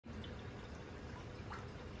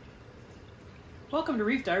Welcome to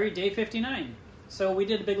Reef Diary Day 59. So we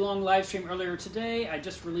did a big long live stream earlier today. I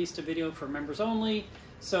just released a video for members only,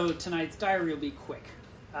 so tonight's diary will be quick.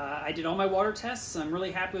 I did all my water tests. I'm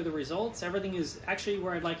really happy with the results. Everything is actually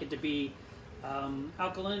where I'd like it to be.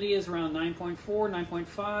 Alkalinity is around 9.4,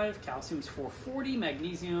 9.5, calcium's 440,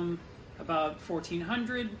 magnesium about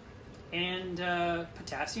 1400, and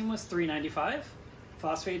potassium was 395.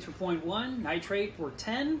 Phosphates were 0.1, nitrate were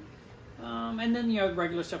 10, and then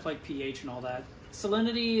regular stuff like pH and all that.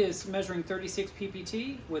 Salinity is measuring 36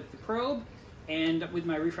 ppt with the probe, and with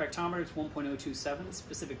my refractometer it's 1.027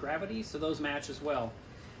 specific gravity, so those match as well.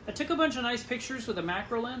 I took a bunch of nice pictures with a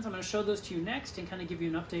macro lens. I'm going to show those to you next and kind of give you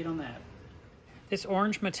an update on that. This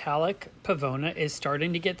orange metallic Pavona is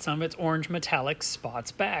starting to get some of its orange metallic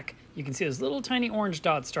spots back. You can see those little tiny orange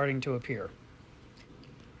dots starting to appear.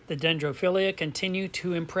 The dendrophilia continue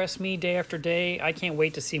to impress me day after day. I can't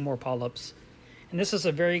wait to see more polyps. And this is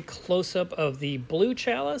a very close-up of the blue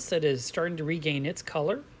chalice that is starting to regain its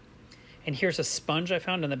color. And here's a sponge I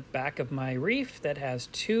found in the back of my reef that has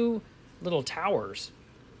two little towers.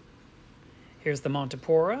 Here's the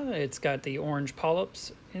Montipora. It's got the orange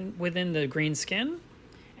polyps within the green skin.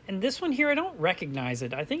 And this one here, I don't recognize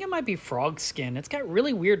it. I think it might be frog skin. It's got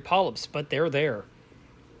really weird polyps, but they're there.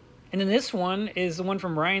 And then this one is the one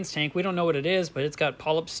from Ryan's tank. We don't know what it is, but it's got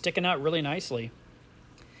polyps sticking out really nicely.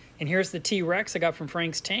 And here's the T-Rex I got from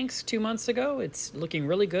Frank's tanks 2 months ago. It's looking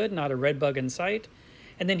really good, not a red bug in sight.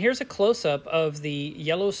 And then here's a close-up of the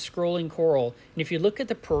yellow scrolling coral. And if you look at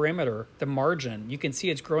the perimeter, the margin, you can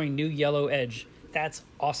see it's growing new yellow edge. That's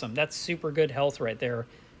awesome. That's super good health right there.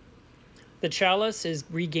 The chalice is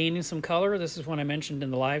regaining some color. This is one I mentioned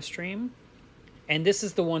in the live stream. And this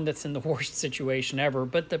is the one that's in the worst situation ever.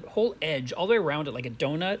 But the whole edge, all the way around it like a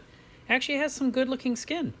donut, actually has some good-looking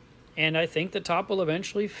skin. And I think the top will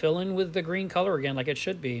eventually fill in with the green color again like it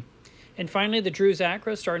should be. And finally, the Drew's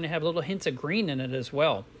Acra is starting to have little hints of green in it as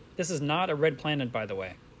well. This is not a red planet, by the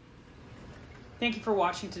way. Thank you for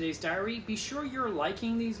watching today's diary. Be sure you're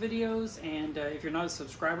liking these videos, and if you're not a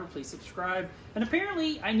subscriber, please subscribe. And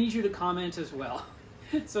apparently, I need you to comment as well.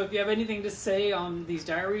 So if you have anything to say on these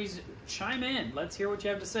diaries, chime in. Let's hear what you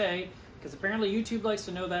have to say, because apparently YouTube likes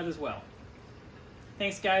to know that as well.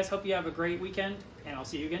 Thanks, guys. Hope you have a great weekend, and I'll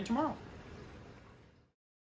see you again tomorrow.